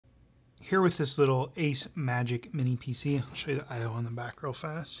Here with this little ACEMAGIC mini PC. I'll show you the I/O on the back real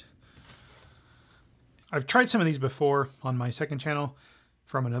fast. I've tried some of these before on my second channel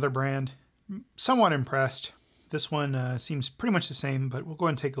from another brand. Somewhat impressed. This one seems pretty much the same, but we'll go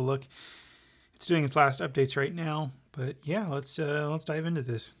ahead and take a look. It's doing its last updates right now, but yeah, let's dive into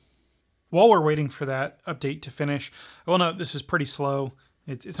this. While we're waiting for that update to finish, I will note this is pretty slow.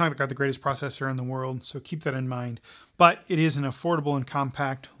 It's not got the greatest processor in the world, so keep that in mind. But it is an affordable and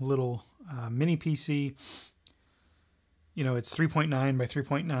compact little mini PC. You know, it's 3.9 by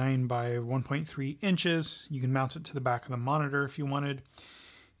 3.9 by 1.3 inches. You can mount it to the back of the monitor if you wanted.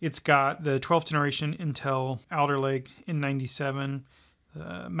 It's got the 12th generation Intel Alder Lake N97,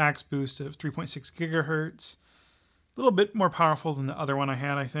 max boost of 3.6 gigahertz. A little bit more powerful than the other one I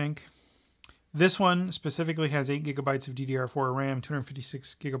had, I think. This one specifically has 8 gigabytes of DDR4 RAM,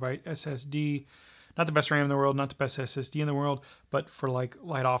 256 gigabyte SSD. Not the best RAM in the world, not the best SSD in the world, but for like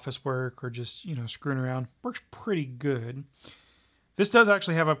light office work or just, you know, screwing around, works pretty good. This does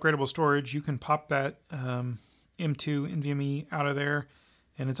actually have upgradable storage. You can pop that M2 NVMe out of there.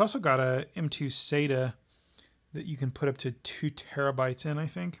 And it's also got a M2 SATA that you can put up to 2 terabytes in, I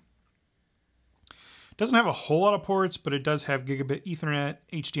think. Doesn't have a whole lot of ports, but it does have gigabit Ethernet,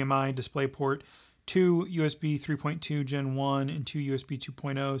 HDMI, DisplayPort, 2 USB 3.2 Gen 1 and 2 USB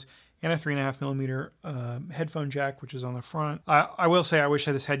 2.0s, and a 3.5mm headphone jack, which is on the front. I will say I wish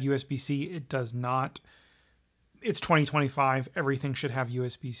this had USB-C. It does not. It's 2025. Everything should have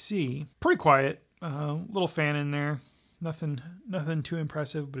USB-C. Pretty quiet. Little fan in there. Nothing too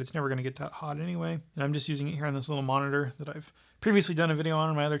impressive, but it's never going to get that hot anyway. And I'm just using it here on this little monitor that I've previously done a video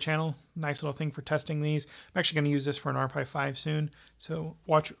on my other channel. Nice little thing for testing these. I'm actually going to use this for an ARPi 5 soon, so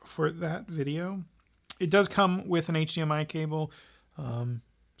watch for that video. It does come with an HDMI cable.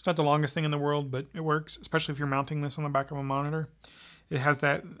 It's not the longest thing in the world, but it works, especially if you're mounting this on the back of a monitor. It has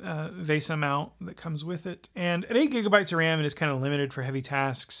that Vista mount that comes with it. And at 8 gigabytes of RAM, it is kind of limited for heavy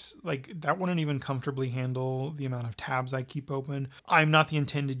tasks. Like, that wouldn't even comfortably handle the amount of tabs I keep open. I'm not the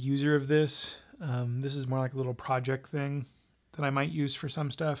intended user of this. This is more like a little project thing that I might use for some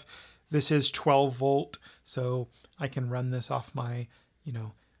stuff. This is 12 volt, so I can run this off my, you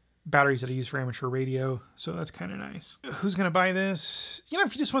know, batteries that I use for amateur radio, so that's kind of nice. Who's going to buy this? You know,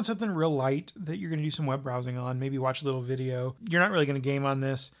 if you just want something real light that you're going to do some web browsing on, maybe watch a little video. You're not really going to game on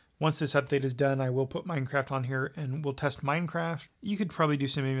this. Once this update is done, I will put Minecraft on here and we'll test Minecraft. You could probably do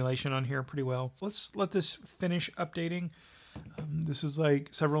some emulation on here pretty well. Let's let this finish updating. This is like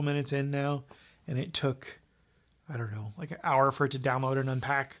several minutes in now, and it took, I don't know, like an hour for it to download and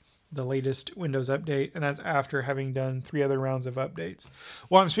unpack the latest Windows update, and that's after having done 3 other rounds of updates.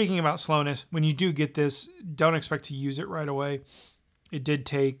 Well, I'm speaking about slowness. When you do get this, don't expect to use it right away. It did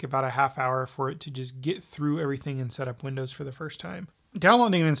take about a half hour for it to just get through everything and set up Windows for the first time.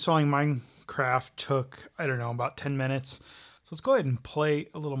 Downloading and installing Minecraft took, I don't know, about 10 minutes. So let's go ahead and play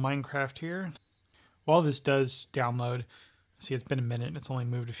a little Minecraft here. While this does download, see, it's been a minute and it's only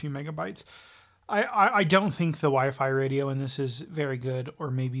moved a few megabytes. I don't think the Wi-Fi radio in this is very good, or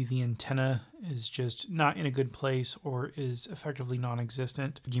maybe the antenna is just not in a good place or is effectively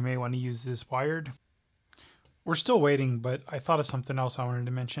non-existent. You may want to use this wired. We're still waiting, but I thought of something else I wanted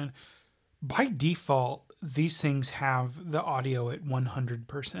to mention. By default, these things have the audio at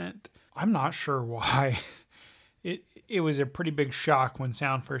 100%. I'm not sure why. It was a pretty big shock when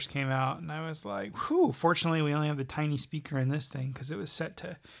sound first came out, and I was like, whew, fortunately we only have the tiny speaker in this thing because it was set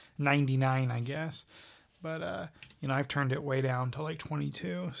to 99, I guess. But, you know, I've turned it way down to like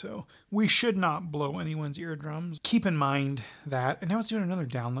 22, so we should not blow anyone's eardrums. Keep in mind that, and now it's doing another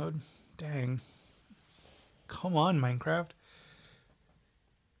download. Dang. Come on, Minecraft.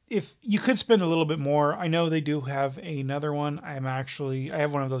 If you could spend a little bit more, I know they do have another one. I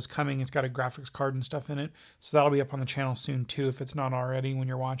have one of those coming. It's got a graphics card and stuff in it. So that'll be up on the channel soon too, if it's not already when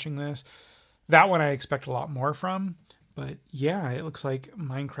you're watching this. That one I expect a lot more from. But yeah, it looks like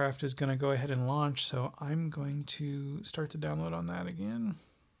Minecraft is going to go ahead and launch. So I'm going to start the download on that again.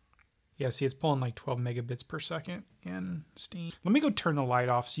 Yeah, see, it's pulling like 12 megabits per second in Steam. Let me go turn the light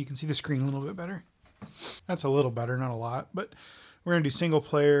off so you can see the screen a little bit better. That's a little better, not a lot, but we're going to do single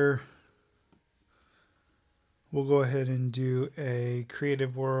player. We'll go ahead and do a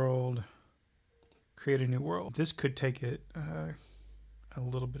creative world, create a new world. This could take it a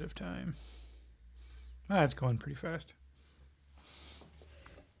little bit of time. It's going pretty fast.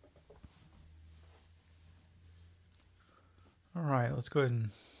 All right, let's go ahead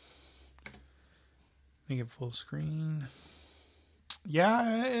and make it full screen.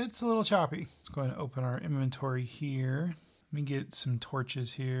 Yeah, it's a little choppy. Let's go ahead and open our inventory here. Let me get some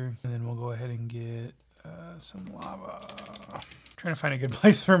torches here, and then we'll go ahead and get some lava. I'm trying to find a good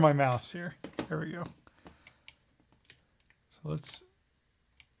place for my mouse here. There we go. So let's...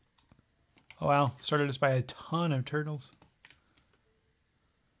 Oh wow, started us by a ton of turtles.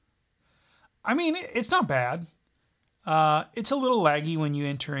 I mean, it's not bad. It's a little laggy when you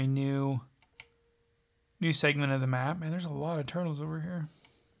enter a new segment of the map. Man, there's a lot of turtles over here.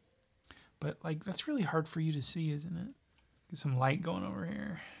 But like, that's really hard for you to see, isn't it? Get some light going over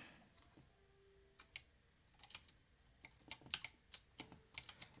here.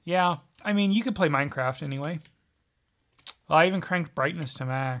 Yeah, I mean, you could play Minecraft anyway. Well, I even cranked brightness to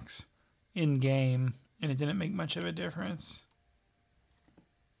max in game, and it didn't make much of a difference.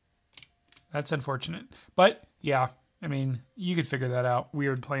 That's unfortunate. But yeah, I mean, you could figure that out.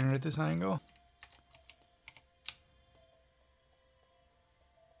 Weird playing it at this angle.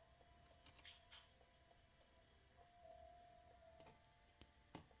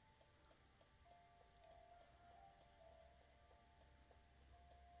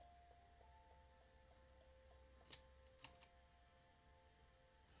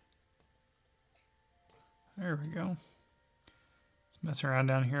 There we go. Let's mess around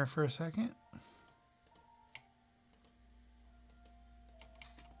down here for a second.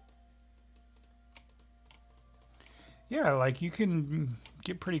 Yeah, like you can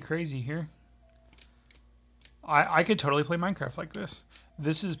get pretty crazy here. I could totally play Minecraft like this.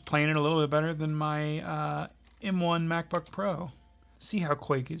 This is playing it a little bit better than my M1 MacBook Pro. See how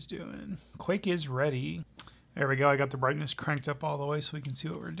Quake is doing. Quake is ready. There we go. I got the brightness cranked up all the way so we can see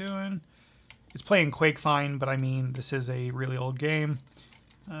what we're doing. It's playing Quake fine, but I mean, this is a really old game.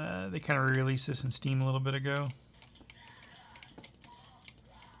 They kind of released this in Steam a little bit ago.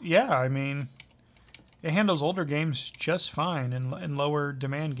 Yeah, I mean, it handles older games just fine and lower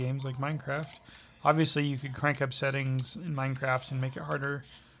demand games like Minecraft. Obviously, you could crank up settings in Minecraft and make it harder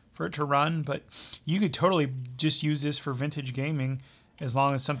for it to run, but you could totally just use this for vintage gaming as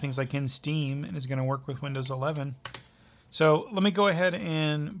long as something's like in Steam and is going to work with Windows 11. So let me go ahead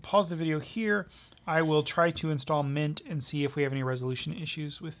and pause the video here. I will try to install Mint and see if we have any resolution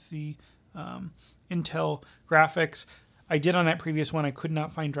issues with the Intel graphics. I did on that previous one. I could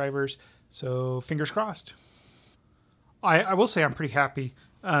not find drivers, so fingers crossed. I will say I'm pretty happy.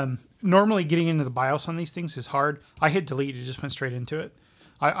 Normally getting into the BIOS on these things is hard. I hit delete, it just went straight into it.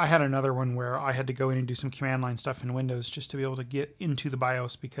 I had another one where I had to go in and do some command line stuff in Windows just to be able to get into the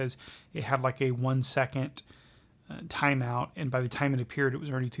BIOS because it had like a 1 second timeout, and by the time it appeared, it was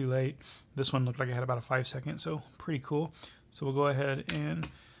already too late. This one looked like it had about a 5 second, so pretty cool. So we'll go ahead and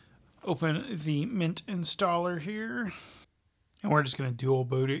open the Mint installer here. And we're just going to dual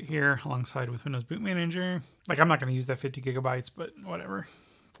boot it here alongside with Windows Boot Manager. Like, I'm not going to use that 50 gigabytes, but whatever.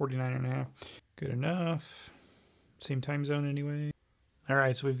 49.5. Good enough. Same time zone anyway. All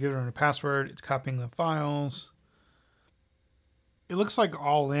right, so we've given it a password. It's copying the files. It looks like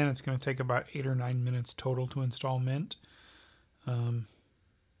all in, it's going to take about 8 or 9 minutes total to install Mint.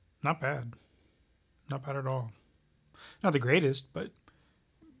 Not bad. Not bad at all. Not the greatest, but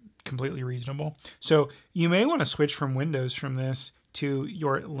completely reasonable. So you may want to switch from Windows from this to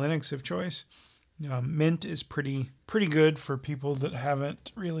your Linux of choice. Mint is pretty good for people that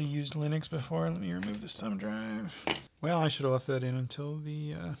haven't really used Linux before. Let me remove this thumb drive. Well, I should have left that in until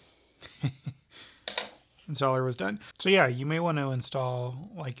the installer was done. So yeah, you may want to install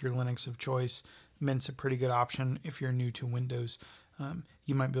like your Linux of choice. Mint's a pretty good option if you're new to Windows.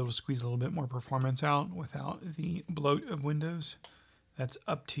 You might be able to squeeze a little bit more performance out without the bloat of Windows. That's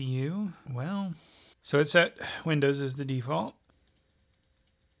up to you. Well, so it's set Windows as the default.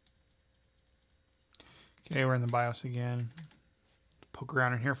 Okay, we're in the BIOS again. Poke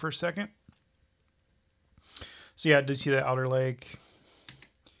around in here for a second. So yeah, I did see that Outer Lake.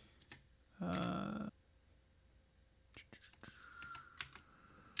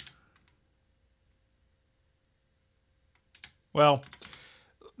 Well,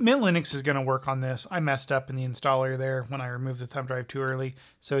 Mint Linux is going to work on this. I messed up in the installer there when I removed the thumb drive too early,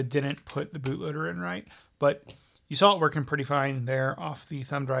 so it didn't put the bootloader in right. But you saw it working pretty fine there off the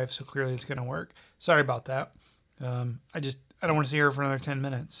thumb drive, so clearly it's going to work. Sorry about that. I don't want to see her for another 10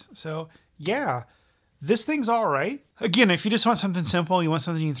 minutes. So yeah, this thing's all right. Again, if you just want something simple, you want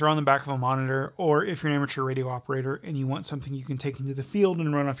something you can throw on the back of a monitor, or if you're an amateur radio operator and you want something you can take into the field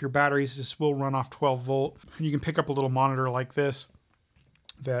and run off your batteries, this will run off 12 volt. And you can pick up a little monitor like this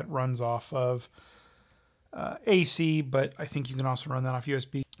that runs off of AC, but I think you can also run that off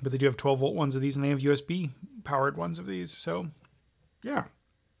USB. But they do have 12 volt ones of these, and they have USB powered ones of these. So yeah,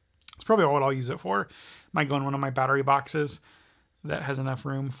 it's probably all what I'll use it for. Might go in one of my battery boxes that has enough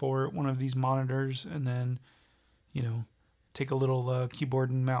room for one of these monitors, and then, you know, take a little keyboard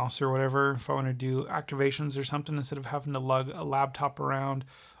and mouse or whatever, if I want to do activations or something instead of having to lug a laptop around,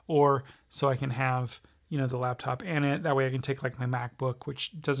 or so I can have, you know, the laptop and it. That way I can take like my MacBook,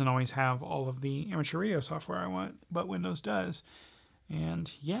 which doesn't always have all of the amateur radio software I want, but Windows does.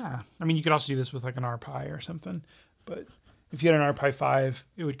 And yeah, I mean, you could also do this with like an RPi or something, but if you had an RPi 5,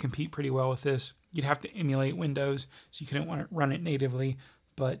 it would compete pretty well with this. You'd have to emulate Windows, so you couldn't want to run it natively.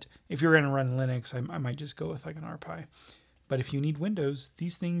 But if you're going to run Linux, I might just go with like an RPi. But if you need Windows,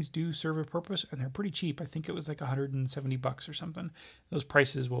 these things do serve a purpose, and they're pretty cheap. I think it was like $170 or something. Those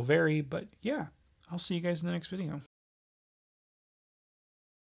prices will vary, but yeah, I'll see you guys in the next video.